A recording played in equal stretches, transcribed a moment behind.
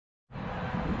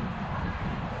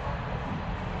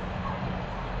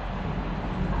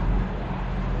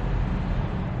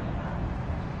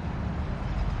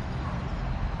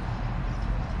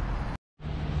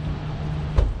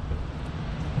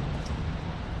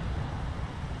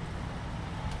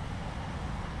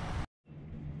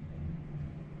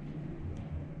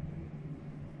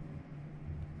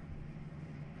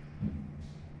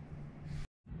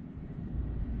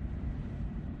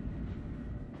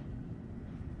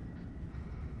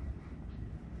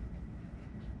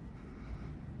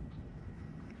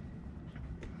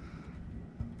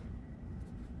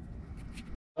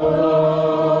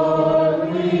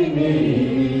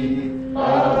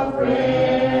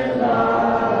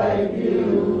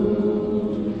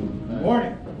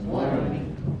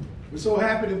so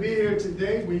happy to be here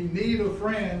today. We need a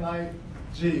friend like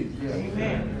Jesus. Yes.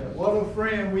 Amen. What a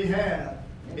friend we have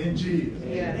in Jesus.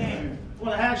 Yes. I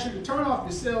want to ask you to turn off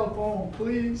your cell phone,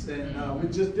 please, and we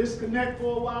just disconnect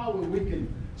for a while where we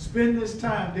can spend this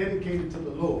time dedicated to the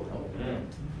Lord.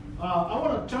 I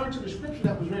want to turn to the scripture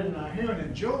that was read in our hearing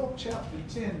in Job chapter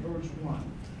 10, verse 1.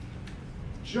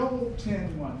 Job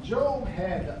 10:1. Job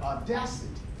had the audacity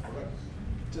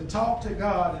to talk to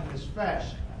God in this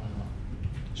fashion.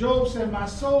 Job said, my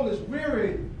soul is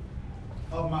weary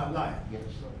of my life.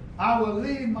 I will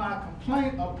leave my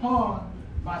complaint upon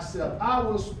myself. I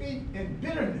will speak in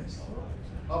bitterness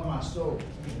of my soul.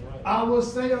 I will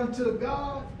say unto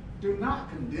God, do not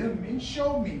condemn me.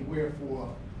 Show me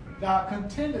wherefore thou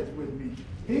contendeth with me.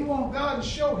 He wants God to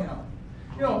show him.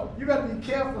 You know, you got to be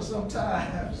careful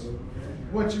sometimes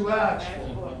what you ask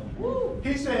for.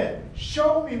 He said,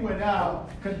 show me when thou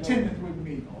contendeth with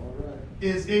me.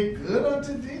 Is it good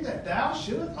unto thee that thou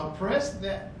shouldest oppress,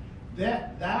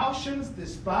 that thou shouldest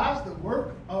despise the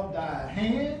work of thy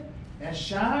hand, and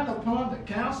shine upon the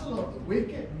counsel of the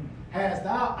wicked? Hast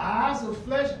thou eyes of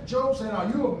flesh? Job said, are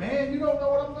you a man? You don't know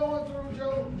what I'm going through,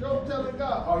 Job. Job telling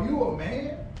God, are you a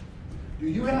man? Do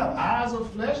you have eyes of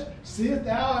flesh? Seest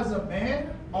thou as a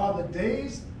man? Are the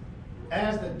days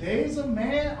as the days of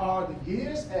man? Are the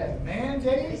years as man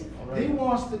days? He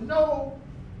wants to know.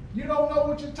 You don't know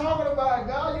what you're talking about,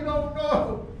 God. You don't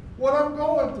know what I'm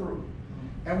going through.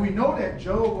 And we know that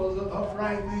Job was an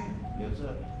upright man. Yes,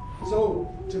 sir.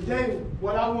 So today,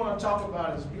 what I want to talk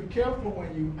about is be careful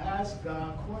when you ask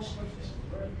God questions.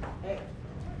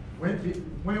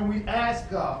 When we ask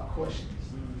God questions,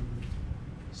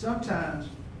 sometimes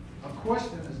a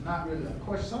question is not really a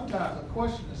question. Sometimes a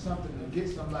question is something to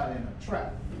get somebody in a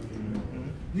trap.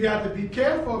 You have to be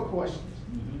careful of questions.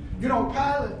 You know,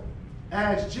 Pilate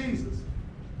asked Jesus,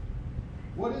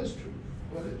 what is truth?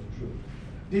 What is truth?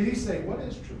 Did he say, what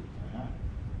is truth?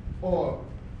 Or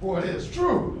what is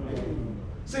true?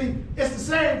 See, it's the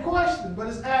same question, but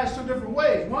it's asked two different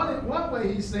ways. One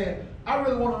way he's saying, I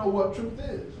really want to know what truth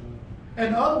is.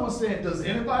 And the other one saying, does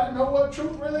anybody know what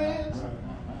truth really is?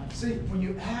 See, when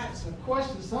you ask a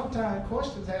question, sometimes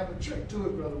questions have a trick to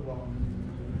it, Brother Walton.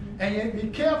 And you be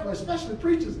careful, especially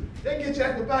preachers. They get you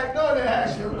at the back door, they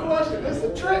ask you a question. There's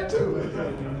a trick to it.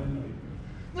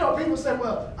 You know, people say,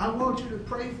 well, I want you to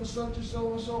pray for such and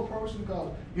so person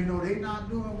because, you know, they're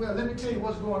not doing well. Let me tell you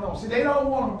what's going on. See, they don't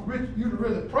want you to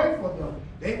really pray for them.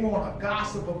 They want to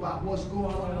gossip about what's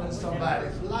going on in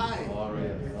somebody's life. All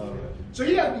right. So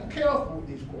you got to be careful with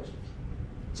these questions.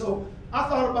 So I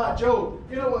thought about Job.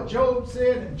 You know what Job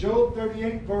said in Job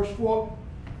 38, verse 4?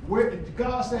 Where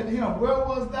God said to him, where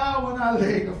was thou when I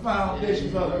laid the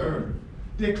foundations of the earth?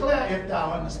 Declare if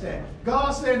thou understand.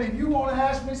 God said, if you want to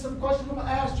ask me some questions, I'm going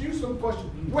to ask you some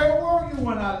questions. Where were you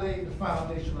when I laid the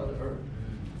foundation of the earth?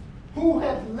 Who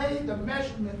hath laid the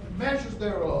measures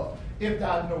thereof, if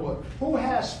thou knowest? Who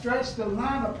has stretched the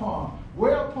line upon?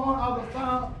 Whereupon are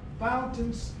the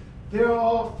fountains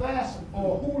thereof fastened?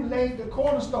 Or who laid the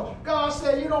cornerstone? God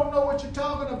said, you don't know what you're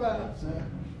talking about.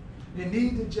 You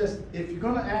need to just, if you're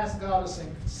going to ask God a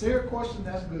sincere question,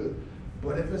 that's good.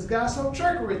 But if it's got some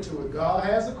trickery to it, God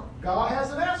has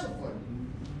an answer for you.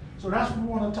 So that's what we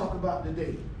want to talk about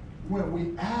today. When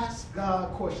we ask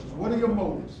God questions, what are your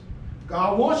motives?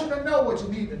 God wants you to know what you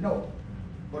need to know.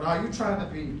 But are you trying to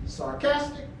be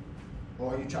sarcastic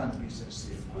or are you trying to be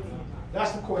sincere?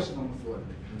 That's the question on the floor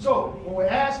today. So when we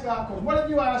ask God questions, what if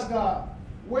you ask God,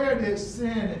 where did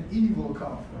sin and evil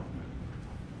come from?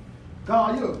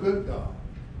 God, you're a good God.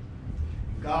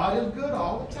 God is good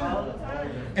all the time.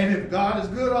 And if God is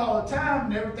good all the time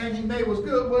and everything he made was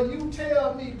good, well, you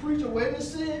tell me, preacher, where did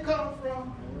sin come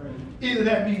from? Either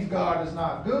that means God is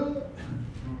not good,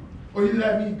 or either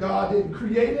that means God didn't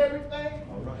create everything,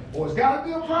 or it's got to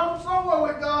be a problem somewhere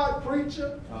with God,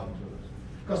 preacher.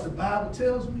 Because the Bible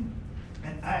tells me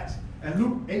in Acts, and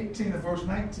Luke 18 and verse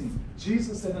 19,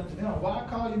 Jesus said unto them, why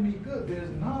call you me good? There is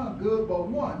none good but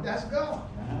one, that's God.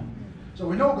 So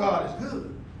we know God is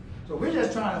good. So we're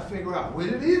just trying to figure out, where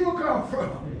did evil come from?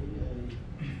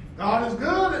 God is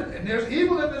good, and there's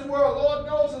evil in this world. Lord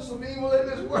knows there's some evil in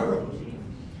this world.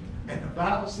 And the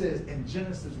Bible says in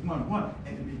Genesis 1:1,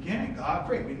 in the beginning, God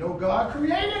created. We know God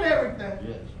created everything.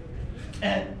 Yes.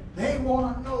 And they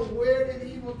want to know, where did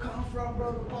evil come from,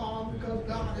 Brother Paul? Because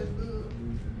God is good.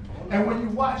 And when you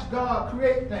watch God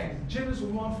create things, Genesis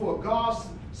 1:4, God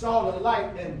saw the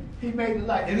light, and he made the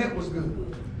light, and it was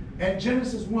good. And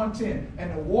Genesis 1:10,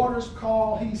 and the waters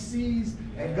call, he sees,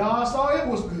 and God saw it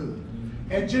was good.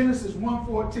 And Genesis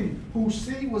 1:14, whose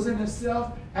seed was in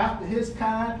itself after his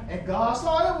kind, and God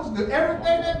saw it was good.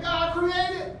 Everything that God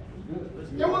created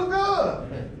It was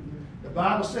good. The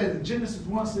Bible says in Genesis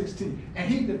 1:16, and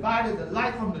he divided the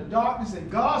light from the darkness, and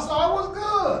God saw it was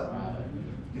good.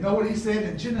 You know what he said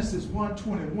in Genesis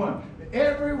 1:21?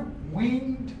 Every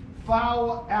winged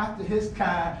fowl after his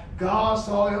kind, God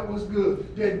saw it was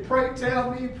good. Then pray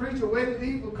tell me, preacher, where did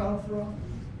evil come from?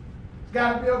 It's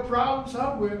got to be a problem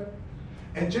somewhere.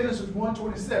 In Genesis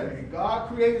 1:27, and God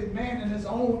created man in his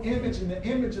own image. In the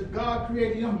image of God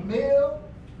created him, male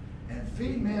and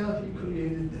female, he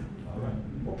created them. All right.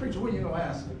 Well, preacher, when you going to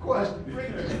answer the question?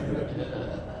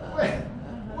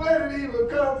 Where did evil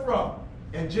come from?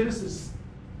 In Genesis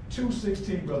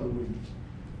 2:16, Brother Williams.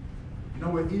 You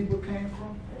know where evil came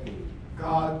from?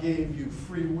 God gave you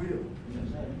free will.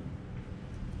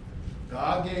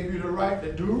 God gave you the right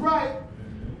to do right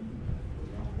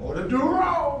or to do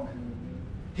wrong.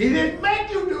 He didn't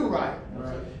make you do right.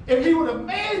 If he would have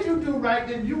made you do right,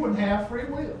 then you wouldn't have free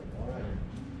will.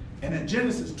 And in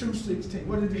Genesis 2:16,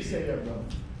 what did he say there, brother?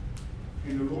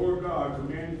 And the Lord God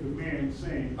commanded the man,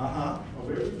 saying, of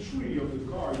every tree of the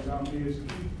garden thou mayest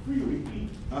freely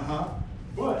eat,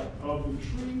 but of the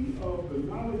tree of the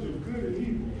knowledge of good and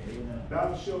evil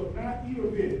thou shalt not eat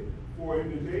of it, for in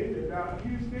the day that thou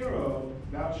eatest thereof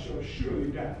thou shalt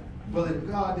surely die. Well, if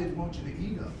God didn't want you to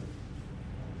eat of it,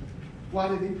 why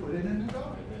did he put it in the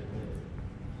garden?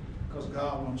 Because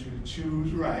God wants you to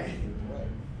choose right.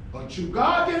 But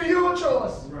God giving you a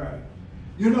choice. Right.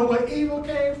 You know where evil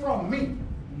came from? Me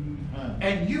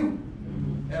and you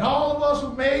and all of us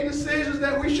who made decisions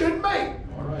that we shouldn't make.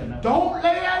 Don't lay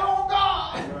that on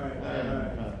God.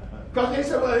 Because they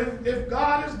said, well, if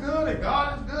God is good and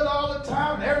God is good all the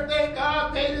time and everything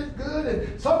God made is good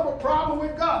and some problem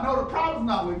with God. No, the problem's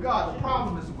not with God. The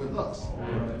problem is with us.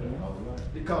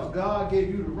 Because God gave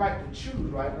you the right to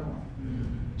choose right or wrong.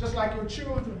 Just like your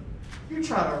children. You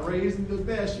try to raise them the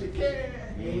best you can.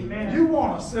 Amen. You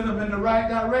want to send them in the right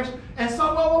direction. And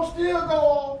some of them still go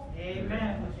off.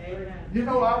 Amen. Amen. You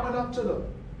know, I went up to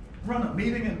run a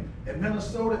meeting in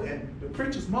Minnesota, and the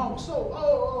preacher's mom was so,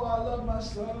 I love my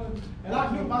son. And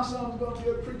I knew my son was going to be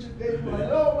a preacher. They were like,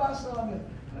 oh, my son.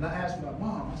 And I asked my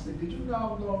mom, I said, did you know I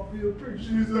was going to be a preacher?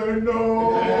 She said,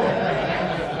 no.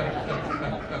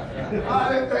 I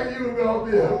didn't think you were going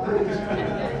to be a preacher.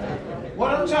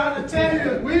 What I'm trying to tell you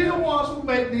is we're the ones who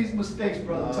make these mistakes,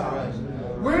 Brother Thomas.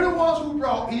 We're the ones who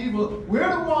brought evil. We're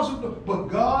the ones who do. But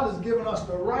God has given us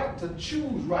the right to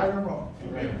choose right and wrong.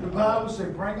 The Bible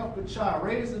says, bring up the child,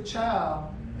 raise the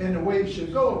child in the way he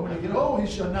should go. When they get old, he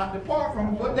shall not depart from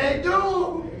him. But they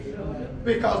do,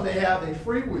 because they have their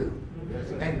free will.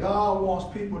 And God wants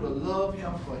people to love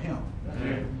him for him.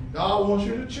 God wants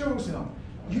you to choose him.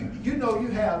 You know, you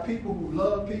have people who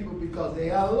love people because they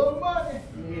have a little money.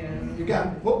 You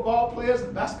got football players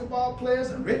and basketball players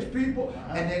and rich people,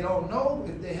 and they don't know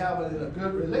if they have a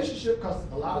good relationship, because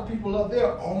a lot of people are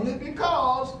there only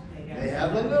because they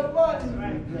have a little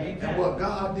money. And what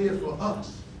God did for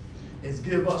us is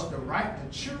give us the right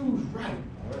to choose right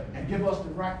and give us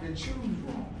the right to choose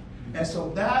wrong. And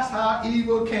so that's how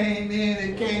evil came in.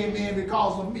 It came in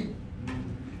because of me.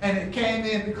 And it came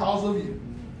in because of you.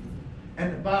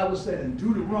 And the Bible said in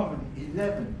Deuteronomy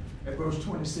 11 at verse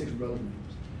 26, brother.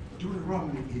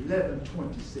 Deuteronomy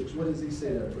 11:26. What does he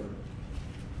say there, brother?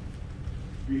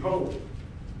 Behold,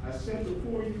 I set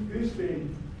before you this day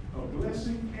a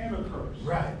blessing and a curse.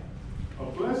 Right. A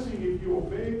blessing if you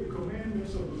obey the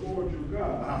commandments of the Lord your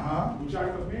God, which I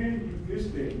command you this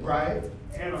day. Right.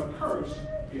 And a curse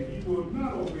if you will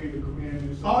not obey the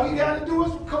commandments. All you got to do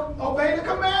is obey the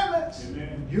commandments.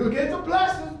 Amen. You'll get the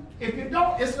blessing. If you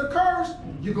don't, it's a curse.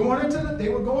 They were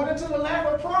going into the land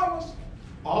of promise.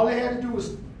 All they had to do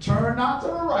was turn not to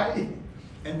the right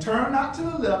and turn not to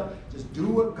the left. Just do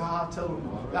what God tells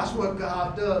them. That's what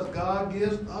God does. God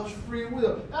gives us free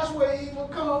will. That's where evil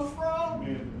comes from.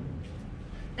 Amen.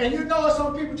 And you know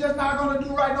some people just not going to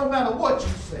do right no matter what you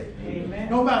say. Amen.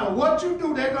 No matter what you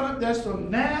do, there's some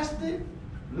nasty,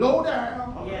 low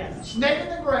down, snake in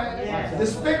the grass,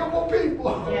 despicable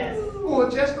people who are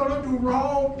just going to do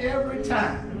wrong every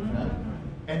time.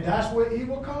 And that's where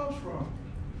evil comes from.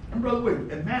 And Brother William,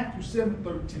 in Matthew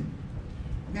 7:13.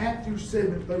 Matthew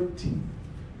 7:13.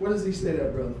 What does he say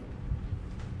there, brother?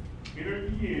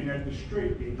 Enter ye in at the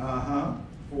straight gate.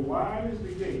 For wide is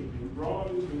the gate, and broad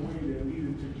is the way that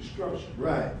leadeth to destruction.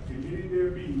 Right. And many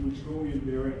there be which go in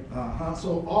therein.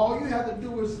 So all you have to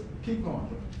do is keep going.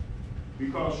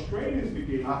 Because straight is the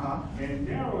gate, and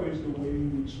narrow is the way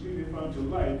which leadeth unto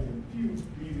life, and few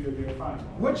be there that find it.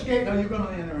 Which gate are you going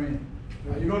to enter in?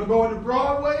 Are you going to go in the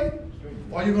broad way,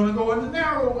 or are you going to go in the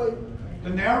narrow way? The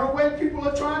narrow way, people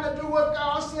are trying to do what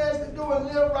God says to do and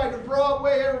live right. The broad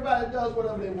way, everybody does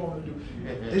whatever they want to do.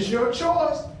 It's your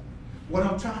choice. What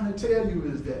I'm trying to tell you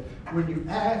is that when you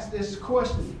ask this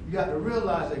question, you got to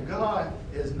realize that God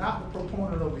is not the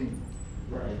proponent of evil.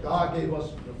 Right. God gave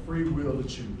us the free will to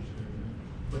choose.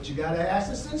 But you got to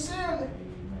ask it sincerely.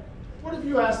 What if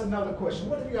you ask another question?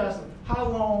 What if you ask, how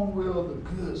long will the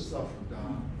good suffer,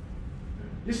 God?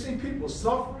 You see people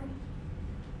suffering,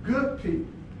 good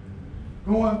people,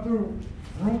 going through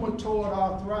rheumatoid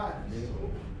arthritis,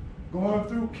 going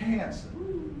through cancer,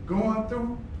 going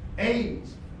through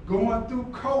AIDS, going through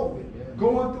COVID,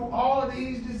 going through all of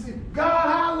these diseases. God,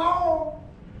 how long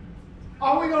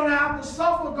are we going to have to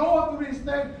suffer going through these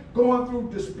things, going through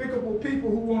despicable people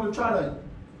who want to try to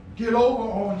get over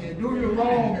on you, do you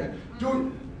wrong, and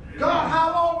do God,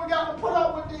 how long we got to put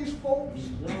up with these folks?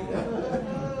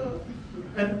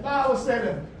 And the Bible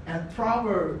said in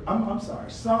Proverbs,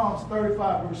 Psalms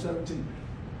 35, verse 17,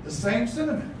 the same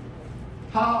sentiment.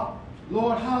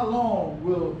 Lord, how long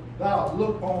will thou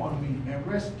look on me and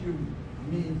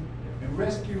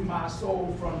rescue my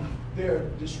soul from their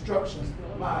destructions,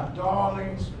 my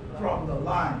darlings from the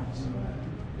lions?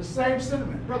 The same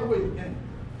sentiment, Brother William,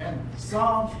 and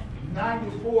Psalms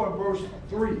 94, verse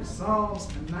 3. Psalms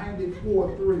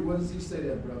 94, 3. What does he say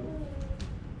there, brother?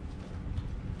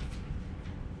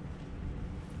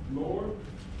 Lord,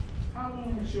 how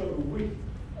long shall the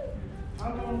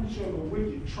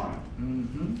wicked triumph?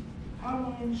 Mm-hmm. How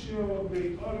long shall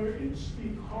they utter and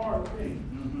speak hard things?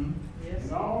 Mm-hmm. Yes.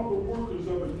 And all the workers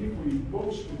of iniquity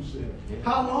boast themselves.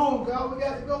 How long, God, we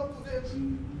got to go through this?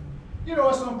 Mm-hmm. You know,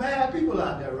 there's some bad people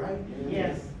out there, right?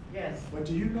 Yes, yes. But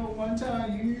do you know one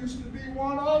time you used to be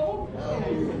one of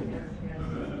them?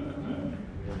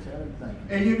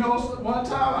 And you know, one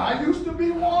time I used to be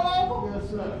one of them. Yes,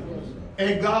 sir. Yes, sir.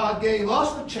 And God gave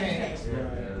us a chance.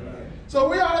 So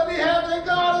we ought to be happy that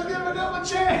God has given them a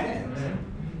chance.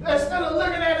 Instead of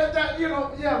looking at it that, we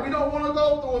don't want to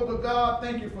go through it, but God,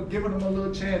 thank you for giving them a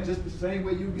little chance just the same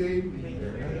way you gave me.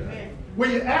 Amen. When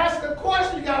you ask a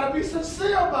question, you got to be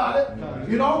sincere about it.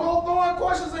 You don't go throwing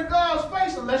questions in God's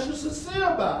face unless you're sincere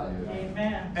about it.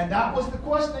 Amen. And that was the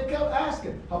question they kept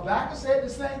asking. Habakkuk said the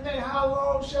same thing. How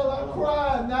long shall I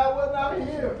cry and thou wilt not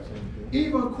hear?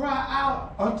 Even cry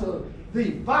out unto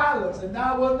thee violence and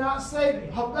thou wilt not save me.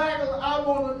 Habakkuk, I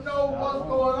want to know what's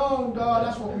going on, God.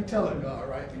 That's what we're telling God,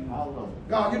 right?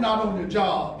 God, you're not on your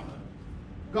job.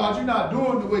 God, you're not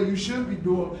doing the way you should be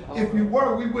doing. If you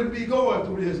were, we wouldn't be going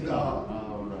through this, God.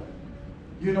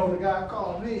 You know, the guy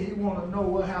called me. He wanted to know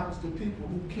what happens to people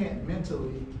who can't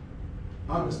mentally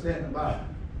understand the Bible.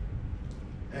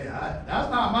 Hey, that's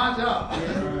not my job.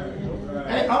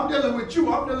 Hey, I'm dealing with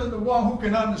you. I'm dealing with the one who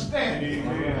can understand.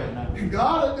 And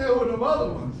God will deal with them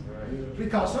other ones.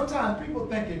 Because sometimes people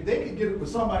think if they can get it with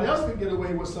somebody else can get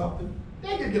away with something,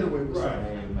 they can get away with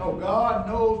something. No, God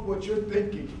knows what you're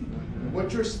thinking,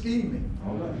 what you're scheming.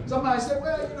 Somebody said,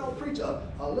 well, preach a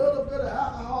little bit of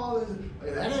alcohol,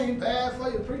 that ain't bad for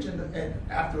you preaching. And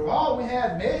after all, we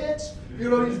have meds. These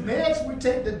meds we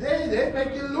take today, they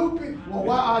make you loopy. Well,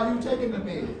 why are you taking the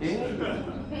meds?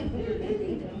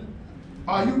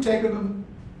 Are you taking them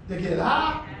to get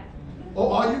high?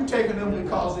 Or are you taking them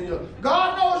because of your...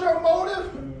 God knows your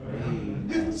motive.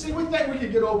 See, we think we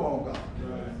can get over on God.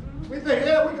 We think,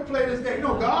 we can play this game.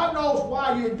 No, God knows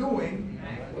why you're doing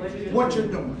what you're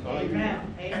doing.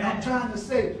 Amen. And I'm trying to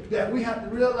say that we have to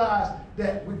realize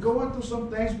that we're going through some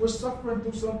things, we're suffering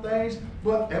through some things,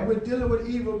 and we're dealing with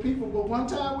evil people. But one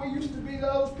time we used to be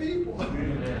those people.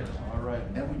 Amen. All right.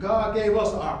 And God gave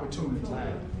us an opportunity.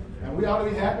 And we ought to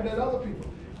be happy that other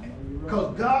people.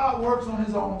 Because God works on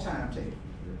his own timetable.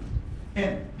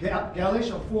 And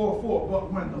Galatians 4:4,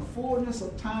 but when the fullness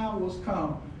of time was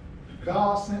come,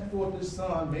 God sent forth his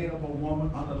son made of a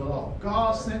woman under the law.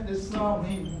 God sent his son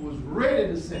when he was ready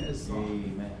to send his son.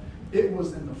 Amen. It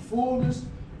was in the fullness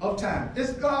of time.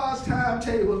 It's God's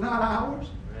timetable, not ours.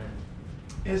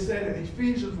 It said in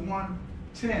Ephesians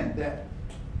 1:10 that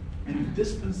in the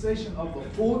dispensation of the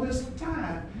fullness of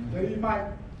time, that he might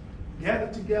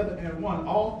gather together in one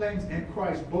all things in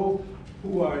Christ, both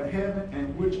who are in heaven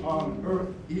and which are on earth,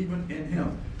 even in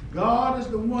him. God is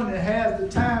the one that has the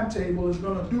timetable, is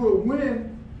going to do it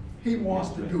when he wants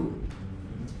to do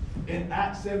it. In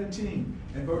Acts 17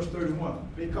 and verse 31,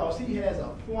 because he has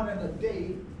appointed a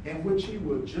day in which he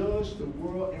will judge the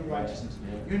world in righteousness.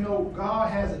 You know, God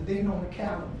has a date on the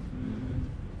calendar.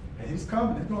 And he's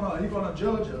coming. He's going to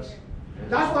judge us.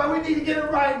 That's why we need to get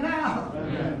it right now.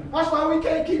 That's why we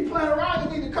can't keep playing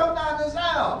around. You need to come down this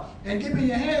aisle and give me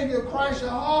your hand and give Christ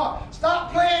your heart.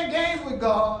 Stop playing games with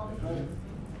God.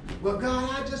 Well, God,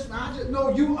 I just know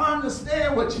you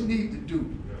understand what you need to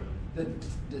do.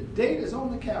 The date is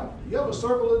on the calendar. You ever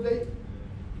circle a date?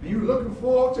 And you're looking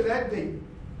forward to that date.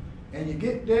 And you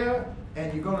get there,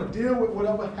 and you're going to deal with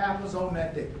whatever happens on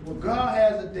that day. Well, God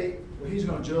has a date where he's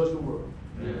going to judge the world.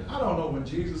 Yeah. I don't know when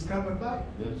Jesus is coming back,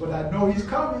 but I know he's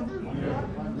coming. Yeah.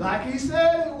 Like he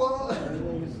said he was.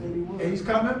 And he's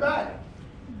coming back.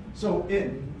 So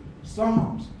in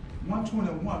Psalms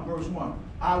 121, verse 1,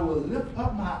 I will lift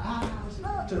up my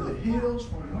eyes to the hills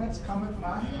from whence cometh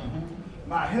my help.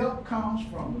 My help comes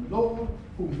from the Lord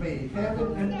who made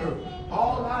heaven and earth.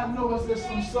 All I know is there's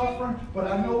some suffering, but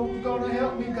I know who's going to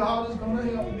help me. God is going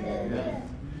to help me.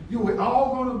 Yeah. We're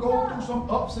all going to go through some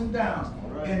ups and downs.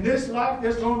 Right. In this life,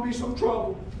 there's going to be some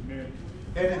trouble. Amen.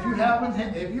 And if you haven't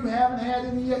had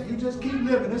any yet, you just keep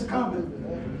living. It's coming.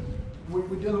 We're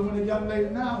dealing with a young lady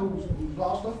now who's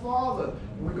lost her father.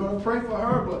 We're going to pray for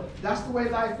her, but that's the way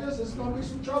life is. There's going to be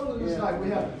some trouble in this life. We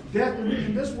have death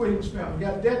in this Williams family. We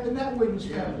have death in that Williams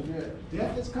family.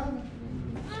 Death is coming.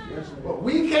 But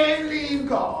we can't leave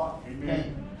God.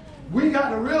 Amen. We got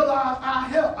to realize our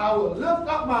help. I will lift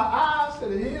up my eyes to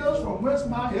the hills from whence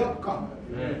my help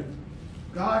cometh.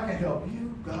 God can help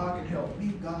you. God can help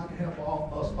me. God can help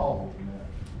us all.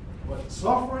 But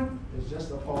suffering is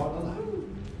just a part of life.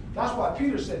 That's why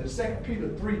Peter said in 2 Peter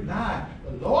 3:9,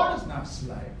 the Lord is not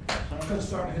slack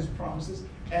concerning his promises,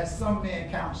 as some men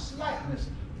count slackness,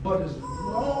 but is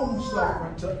long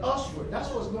suffering to usward. That's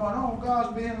what's going on.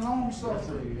 God's being long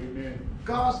suffering. Amen.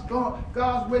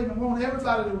 God's waiting and wanting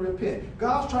everybody to repent.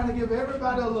 God's trying to give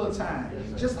everybody a little time.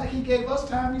 Just like he gave us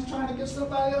time, he's trying to give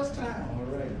somebody else time.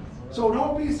 All right. So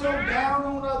don't be so down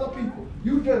on other people.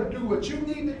 You just do what you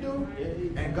need to do,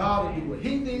 and God will do what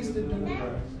he needs to do,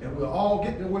 and we'll all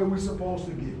get to where we're supposed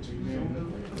to get to.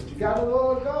 But you got to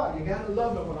love God. You got to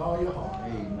love him with all your heart.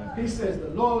 He says, the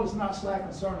Lord is not slack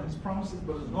concerning his promises,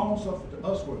 but is long suffering to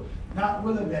usward, not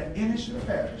willing that any should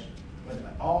perish, but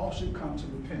that all should come to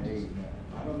repentance.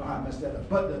 I don't know how I messed that up.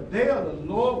 But the day of the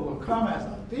Lord will come as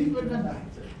a thief in the night,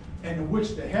 in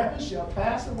which the heavens shall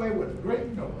pass away with a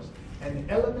great noise, and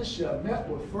the elements shall melt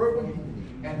with fervent heat,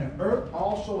 and the earth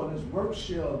also and his works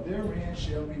therein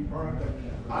shall be burned up.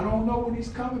 I don't know when he's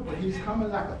coming, but he's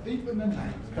coming like a thief in the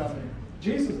night.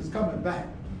 Jesus is coming back.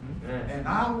 And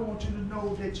I want you to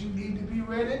know that you need to be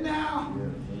ready now.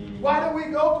 Why do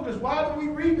we go through this? Why do we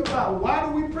read the Bible? Why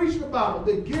do we preach the Bible?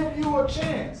 To give you a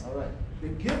chance. To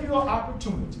give you an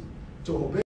opportunity to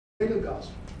obey the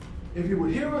gospel. If you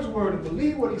would hear his word and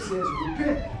believe what he says,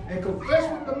 repent and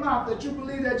confess with the mouth that you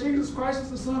believe that Jesus Christ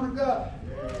is the Son of God,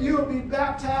 you'll be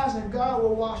baptized and God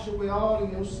will wash away all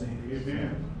of your sins.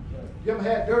 Amen. You ever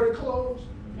had dirty clothes?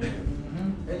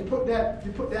 And you put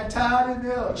that towel in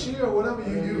there, or chair, or whatever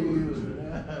you use.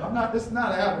 This is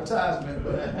not an advertisement,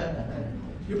 but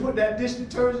you put that dish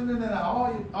detergent in there,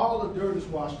 all the dirt is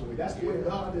washed away. That's the way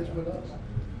God is with us.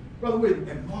 Brother William,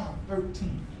 in Mark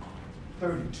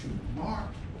 13:32. Mark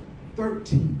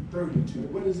 13:32.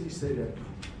 What does he say there?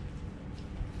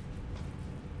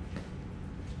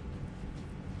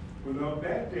 But of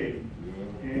that day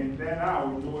and that hour,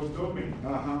 Lord's domain.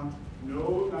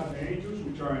 No, not the angels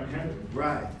which are in heaven.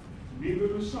 Right. Neither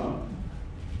the Son,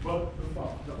 but the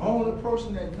Father. The only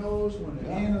person that knows when the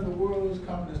end of the world is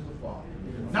coming is the Father.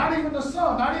 Not even the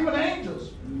Son, not even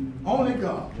angels. Only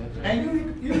God.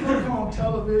 And you look on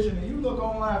television and you look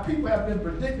online, people have been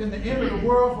predicting the end of the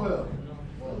world forever.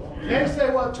 They say,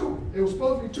 it was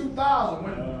supposed to be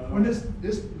 2000 when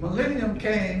this millennium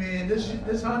came in, this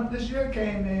year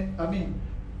came in,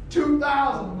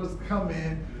 2000 was coming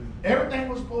in, everything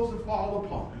was supposed to fall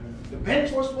apart. The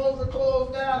banks were supposed to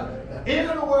close down, the end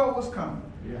of the world was coming.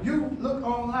 You look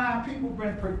online, people have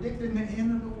been predicting the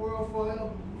end of the world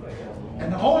forever.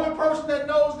 And the only person that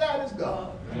knows that is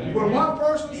God. When one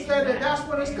person said that that's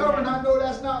when it's coming, I know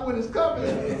that's not when it's coming.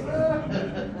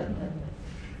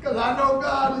 Because I know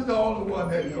God is the only one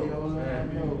that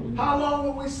knows. How long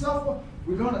will we suffer?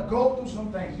 We're going to go through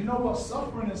some things. You know what?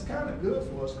 Suffering is kind of good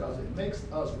for us because it makes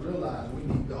us realize we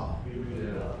need God.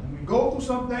 When we go through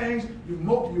some things, you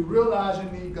realize you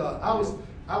need God. I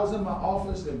was in my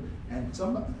office and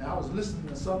I was listening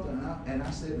to something and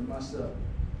I said to myself,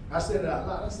 I said it out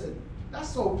loud, I said, that's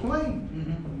so plain.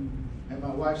 And my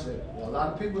wife said, well, a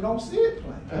lot of people don't see it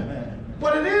plain.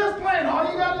 But it is plain. All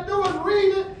you got to do is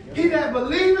read it. He that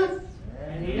believeth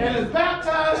and is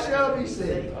baptized shall be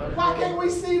saved. Why can't we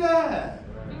see that?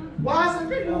 Why is it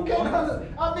people who can't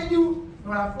understand?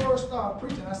 When I first started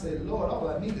preaching, I said, Lord, all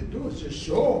I need to do is just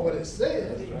show them what it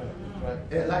says.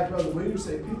 And like Brother Williams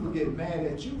said, people get mad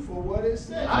at you for what it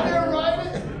said. I didn't write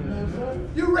it.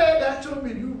 You read that to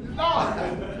me.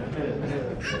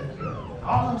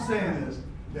 All I'm saying is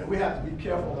that we have to be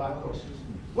careful about questions.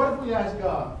 What if we ask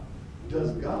God,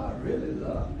 does God really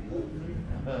love me?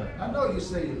 I know you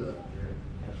say you love me.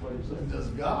 That's what he said. Does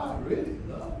God really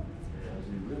love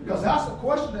me? Because that's a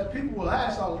question that people will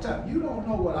ask all the time. You don't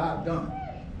know what I've done.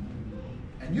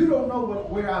 And you don't know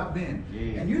where I've been.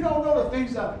 And you don't know the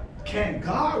things can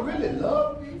God really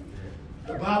love me?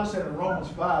 The Bible said in Romans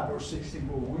 5 verse 16,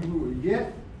 but when we were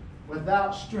yet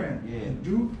without strength, in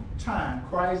due time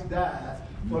Christ died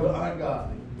for the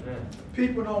ungodly.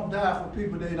 People don't die for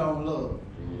people they don't love.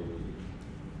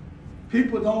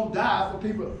 People don't die for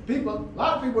people. A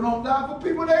lot of people don't die for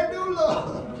people they do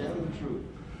love. Tell the truth.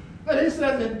 But he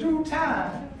says in due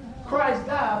time, Christ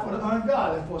died for the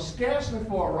ungodly. For scarcely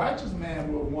for a righteous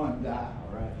man will one die.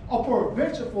 Right. Or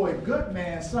peradventure for a good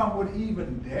man, some would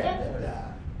even dare to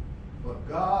die. But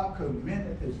God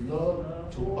commended his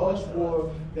love to us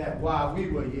for that while we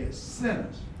were yet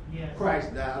sinners,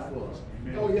 Christ died for us.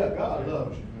 Oh yeah, God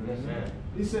loves you. Yes, sir.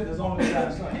 He sent his only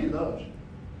begotten Son. He loves you.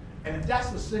 And if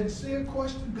that's a sincere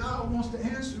question, God wants to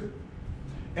answer it.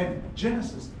 And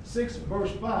Genesis 6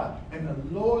 verse 5, and the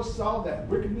Lord saw that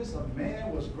wickedness of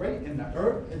man was great in the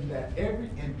earth, and that every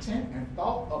intent and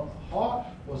thought of the heart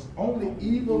was only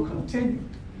evil continued.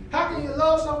 How can you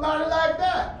love somebody like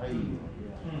that?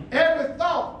 Every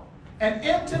thought and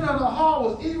intent of the heart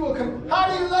was evil.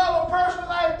 How do you love a person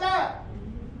like that?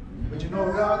 But you know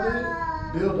what God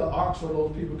did? Build the ark so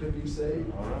those people can be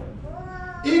saved.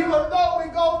 Even though we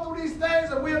go through these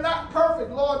things and we're not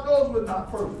perfect, Lord knows we're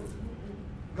not perfect.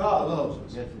 God loves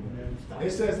us. Yes,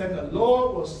 it says, and the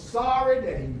Lord was sorry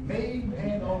that he made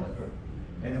man on the earth.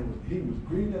 And he was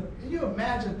grieving. Can you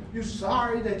imagine he's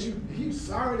sorry that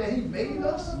he made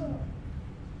us?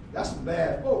 That's some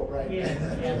bad folk right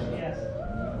there. Yes.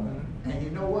 And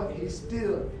you know what? He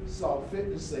still saw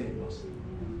fit to save us.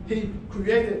 He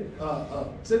created,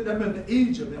 sent them into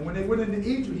Egypt, and when they went into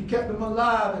Egypt, he kept them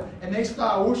alive, and they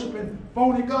started worshiping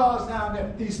phony gods down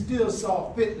there. He still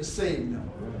saw fit to save them.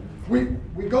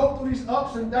 We go through these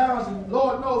ups and downs, and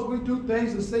Lord knows we do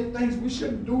things and say things we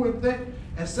shouldn't do and think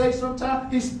and say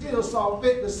sometimes. He still saw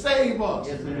fit to save us.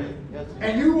 Yes, sir. Yes, sir.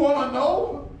 And you want to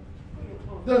know,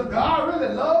 does God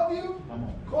really love you?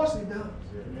 Of course he does.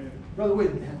 Brother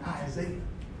Whitney, in Isaiah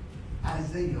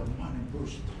 1 and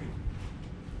verse 3.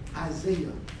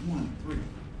 Isaiah 1:3.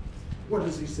 What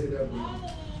does he say there,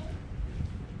 brother?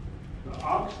 The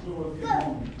ox knoweth his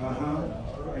owner,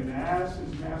 and the ass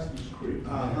his master's crib.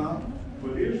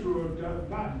 But Israel does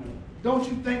not know. Don't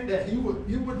you think that you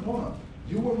wouldn't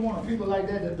want people like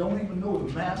that don't even know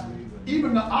the master?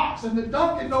 Even the ox and the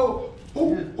donkey know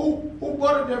who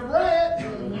buttered their bread.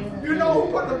 You know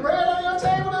who put the bread on your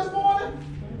table this morning?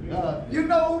 You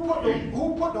know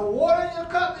who put the water in your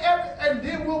cup? And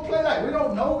then we'll play like we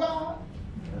don't know God?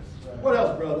 What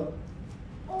else, brother?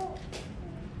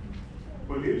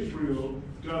 But Israel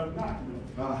does not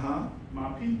know. My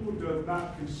people does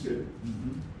not consider.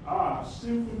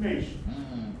 Sinful nation,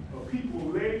 a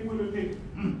people laden with iniquity,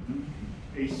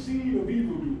 a seed of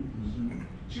evildoers,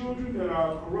 children that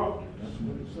are corrupted.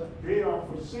 They have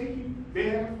forsaken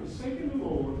the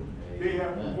Lord. They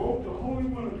have provoked the Holy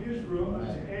One of Israel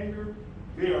unto anger.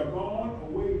 They are gone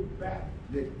away back.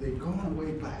 They're going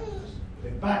away backwards. They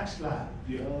backslide.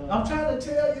 Yeah. I'm trying to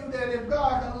tell you that if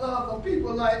God can love a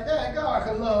people like that, God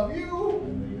can love you.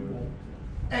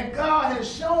 And God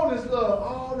has shown his love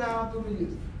all down through the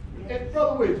years. And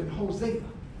Brother Williams, in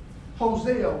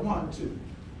Hosea 1:2,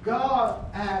 God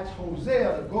asked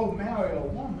Hosea to go marry a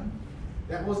woman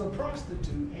that was a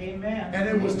prostitute. Amen. And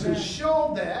it was to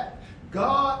show that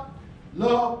God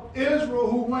loved Israel,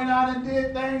 who went out and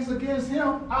did things against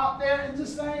him out there in the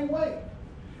same way.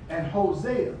 And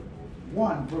Hosea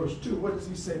 1 verse 2, what does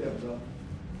he say there, brother?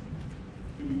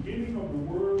 The beginning of the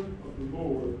word of the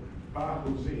Lord by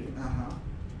Hosea.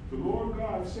 The Lord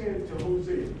God said to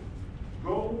Hosea,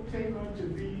 go take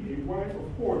unto thee a wife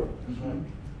of whoredom,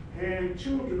 and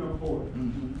children of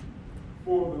whoredom.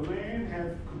 For the land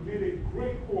hath committed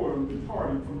great whoredom,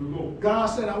 departing from the Lord. God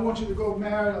said, I want you to go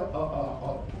marry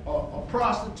a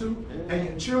prostitute, and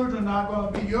your children are not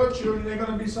going to be your children, they're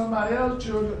going to be somebody else's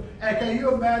children. And can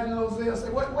you imagine Hosea say,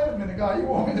 wait a minute, God, you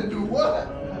want me to do what?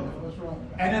 What's wrong?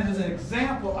 And it is an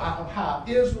example of how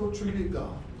Israel treated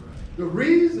God. The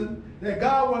reason that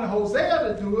God wanted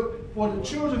Hosea to do it, for the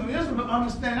children of Israel to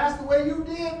understand, that's the way you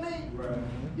did me. Right.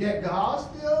 Yet God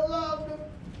still loved them.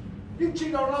 You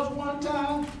cheat on us one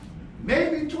time,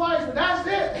 maybe twice, but that's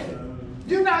it.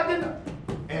 You're not getting it.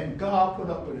 And God put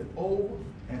up with it over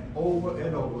and over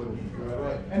and over again.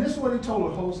 Right. And this is what he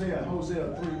told Hosea in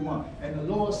Hosea 3:1. And the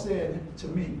Lord said to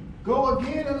me, go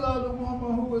again and love the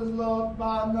woman who is loved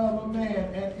by another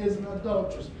man and is an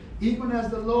adulteress, even as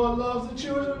the Lord loves the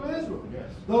children of Israel. Yes.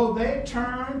 Though they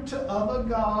turn to other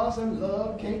gods and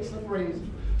love cakes of raisins.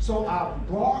 So I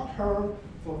bought her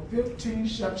for 15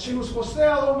 shekels. She was for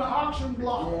sale on the auction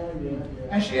block.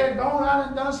 And she had gone out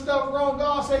and done stuff wrong.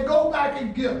 God said, go back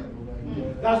and give her.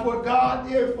 That's what God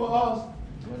did for us.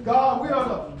 God, we are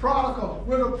the prodigal.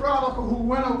 We're the prodigal who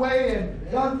went away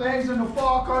and done things in the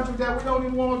far country that we don't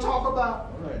even want to talk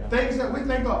about. Things that we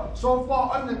think are so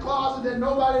far under the closet that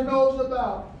nobody knows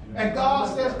about. And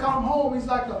God says, come home. He's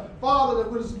like a father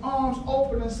that with his arms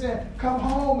open and saying, come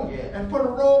home and put a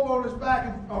robe on his back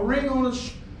and a ring on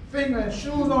his finger and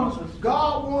shoes on his.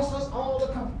 God wants us all to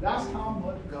come. That's how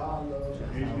much God loves us.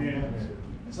 Amen.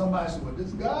 And somebody said, well,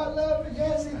 does God love me?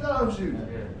 Yes, he loves you.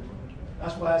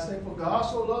 That's why I say, for God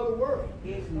so loved the world.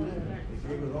 It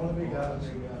was only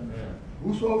begotten.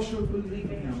 Whosoever should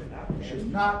believe in him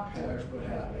should not perish but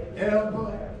have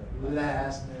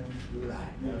everlasting life.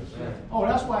 Oh,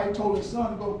 that's why he told his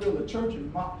son to go build a church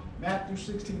in Matthew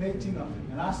 16:18.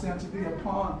 And I say unto thee,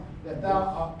 upon that thou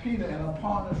art Peter, and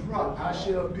upon this rock I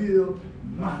shall build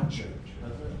my church.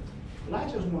 But I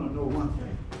just want to know one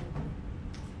thing.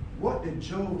 What did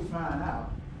Job find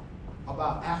out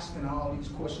about asking all these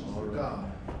questions of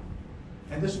God?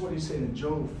 And this is what he said in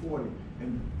Job 40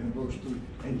 in verse 3.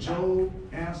 And Job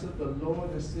answered the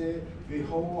Lord and said,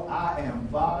 behold, I am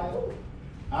vile.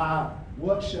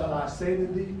 What shall I say to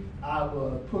thee? I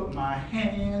will put my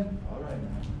hand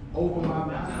over my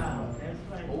mouth.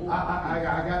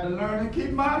 I got to learn to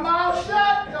keep my mouth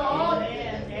shut, God.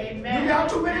 Amen. You got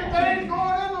too many things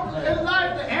going in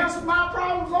life to answer my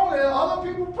problems only. There are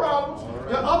other people's problems.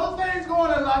 There are other things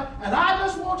going in life. And I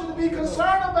just want you to be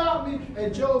concerned about me.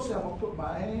 And Job said, I'm going to put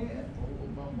my hand over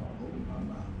my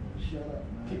mouth. Shut up,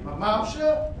 man. Keep my mouth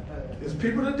shut. There's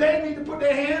people today need to put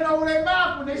their hand over their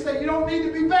mouth when they say you don't need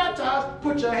to be baptized.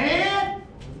 Put your hand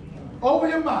over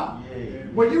your mouth.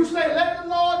 When you say let the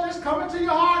Lord just come into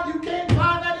your heart, you can't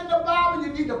find that in the Bible.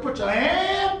 You need to put your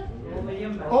hand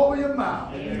over your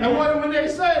mouth. And when they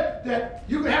say that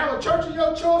you can have a church of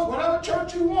your choice, whatever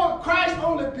church you want, Christ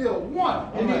only built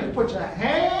one. You need to put your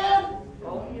hand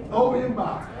over your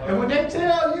mouth. And when they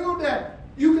tell you that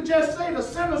you can just say the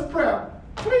sinner's prayer,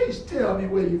 please tell me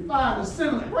where you find the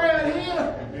sinner's prayer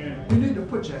here. You need to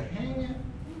put your hand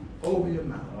over your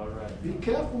mouth. Be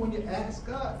careful when you ask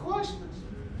God questions.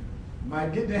 You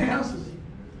might get the answers.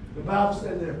 The Bible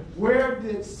said that where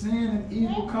did sin and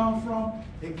evil come from?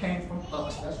 It came from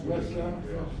us. That's where it came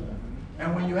from.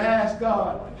 And when you ask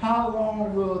God, how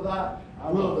long will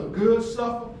the good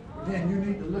suffer? Then you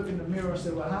need to look in the mirror and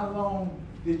say, well, how long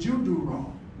did you do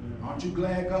wrong? Aren't you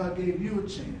glad God gave you a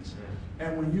chance?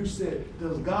 And when you said,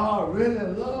 does God really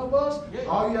love us?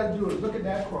 All you got to do is look at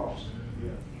that cross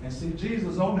and see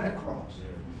Jesus on that cross.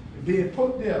 Being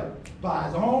put there by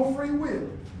his own free will.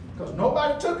 Because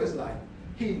nobody took his life.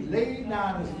 He laid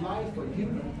down his life for you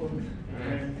and for me.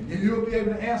 And then you'll be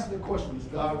able to answer the question, does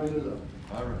God really love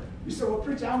you? All right. You say, well,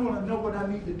 preacher, I want to know what I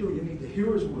need to do. You need to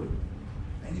hear his word.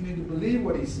 And you need to believe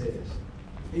what he says.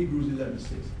 Hebrews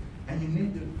 11:6. And you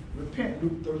need to repent,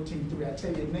 Luke 13:3. I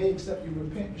tell you, nay, except you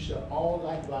repent, you shall all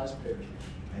likewise perish.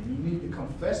 And you need to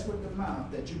confess with the mouth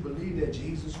that you believe that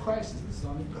Jesus Christ is the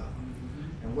Son of God.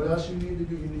 And what else you need to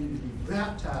do? You need to be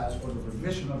baptized for the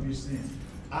remission of your sins.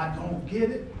 I don't get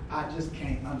it. I just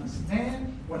can't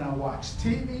understand when I watch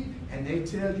TV and they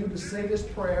tell you to say this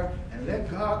prayer and let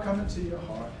God come into your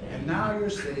heart. And now you're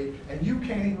saved and you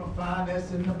can't even find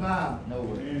this in the Bible. No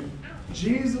way.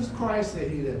 Jesus Christ said,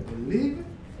 he that believeth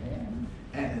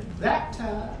and is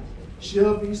baptized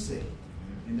shall be saved.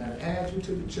 And that adds you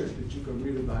to the church that you can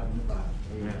read about in the Bible.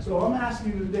 Amen. So I'm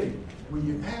asking you today, when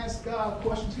you ask God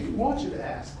questions, he wants you to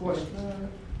ask questions.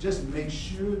 Just make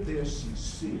sure they're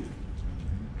sincere.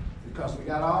 Because we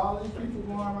got all these people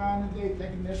going around today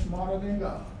thinking they're smarter than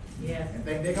God. Yes. And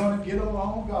think they're going to get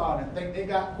along God and think they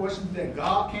got questions that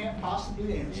God can't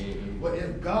possibly answer. But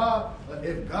if God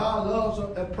loves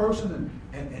a person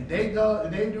and they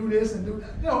do this and do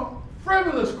that,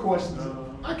 frivolous questions.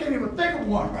 I can't even think of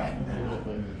one right now.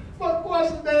 What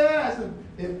questions they ask?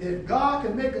 If God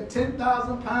can make a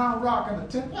 10,000-pound rock and a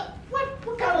 10,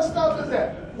 what kind of stuff is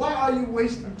that? Why are you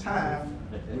wasting time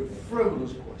with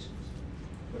frivolous questions?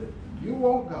 But if you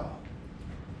want God,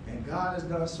 and God has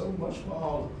done so much for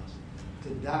all of us, to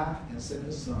die and send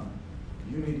his son,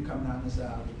 you need to come down this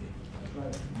aisle today. That's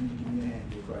right. You need to give me a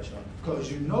hand to Christ.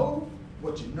 Because you know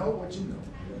what you know.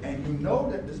 And you know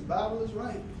that this Bible is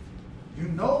right. You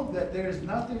know that there is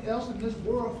nothing else in this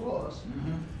world for us.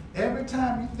 Every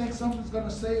time you think something's going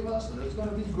to save us or it's going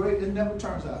to be great, it never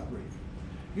turns out great.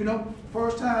 You know,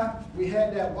 first time we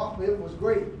had that Whopper, it was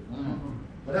great.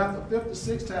 But after 5th or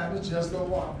 6th time, it's just a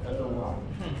Whopper.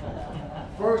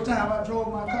 First time I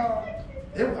drove my car,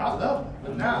 I loved it.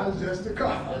 But now it's just a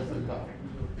car.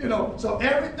 You know, so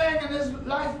everything in this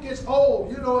life gets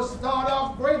old. You know, it starts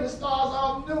off great, it starts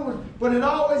off new, but it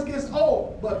always gets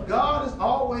old. But God is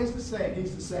always the same.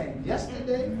 He's the same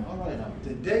yesterday,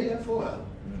 today, and forever.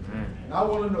 And I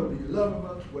want to know, do you love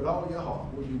him with all your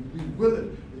heart? Will you be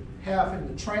willing to have him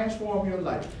to transform your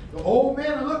life? The old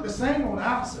man will look the same on the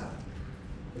outside,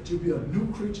 but you'll be a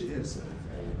new creature inside.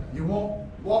 You won't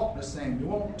walk the same. You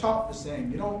won't talk the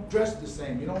same. You don't dress the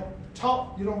same. You don't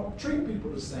talk. You don't treat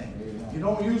people the same. You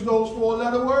don't use those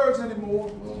 4-letter words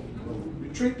anymore. You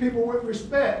treat people with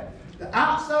respect. The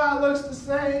outside looks the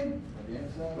same,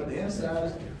 but the inside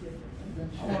is different.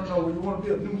 I want to know, when you want to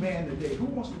be a new man today, who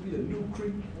wants to be a new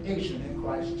creation in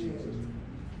Christ Jesus?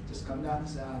 Just come down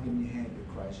the aisle, give me your hand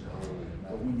to Christ.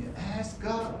 But when you ask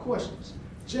God questions,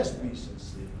 just be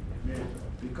sincere.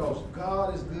 Because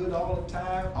God is good all the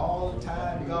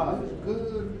time God is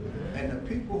good. And the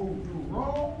people who do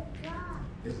wrong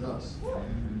is us.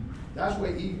 That's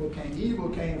where evil came. Evil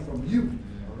came from you.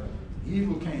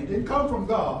 Evil came. It didn't come from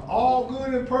God. All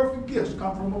good and perfect gifts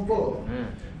come from above.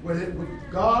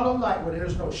 With God of light, where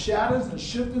there's no shadows and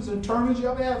shiftings and turnings. You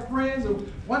ever have friends and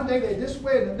one day they're this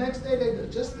way and the next day they're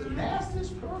just the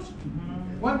nastiest person.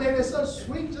 One day they're so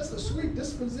sweet, just a sweet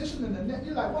disposition, and the next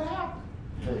you're like, what happened?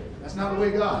 That's not the way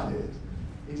God is.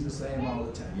 He's the same all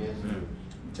the time. I'm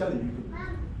telling you, you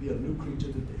can be a new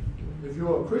creature today. If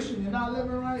you're a Christian, you're not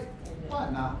living right, why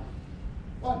not?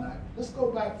 Why not? Let's go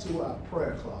back to our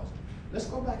prayer closet. Let's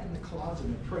go back in the closet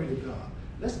and pray to God.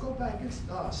 Let's go back and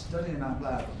start studying our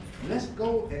Bible. Let's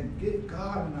go and get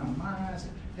God in our minds.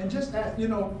 And just ask, you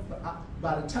know,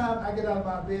 by the time I get out of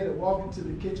my bed and walk into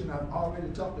the kitchen, I've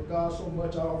already talked to God so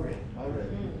much already.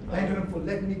 Thanking him for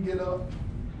letting me get up.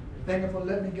 Thank him for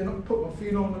letting me get up, put my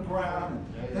feet on the ground.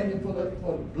 And thank him for the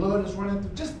blood is running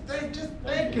through. Just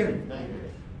thank him.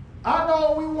 I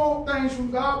know we want things from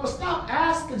God, but stop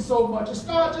asking so much and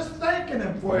start just thanking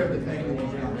him for everything that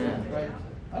he's done.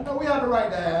 I know we have the right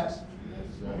to ask.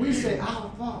 We say,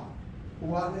 Our Father,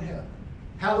 who art in heaven,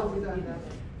 hallowed be thy name.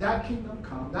 Thy kingdom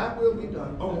come, thy will be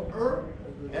done on earth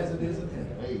as it is in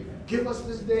heaven. Give us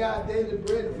this day our daily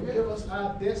bread, and forgive us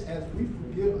our debts as we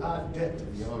forgive our debtors.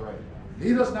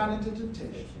 Lead us not into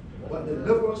temptation, but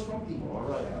deliver us from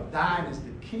evil. Thine is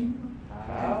the kingdom,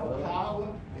 and the power,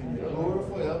 and the glory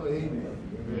forever.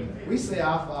 Amen. We say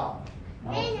our Father.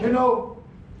 You know,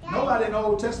 nobody in the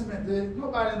Old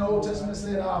Testament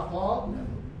said our Father.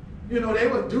 You know, they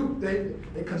were duped.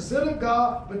 They considered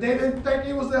God, but they didn't think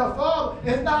he was their father.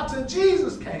 And not till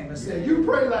Jesus came and said, you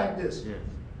pray like this. You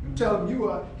tell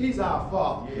him he's our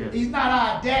father. He's not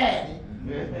our daddy.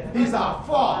 He's our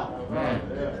father.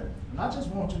 And I just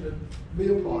want you to be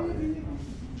a part of it. You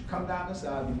come down this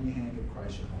aisle, give me your hand, give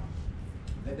Christ your heart.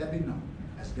 Let that be known.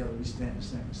 As together we stand and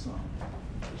sing the song.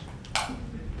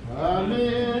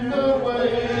 Amen.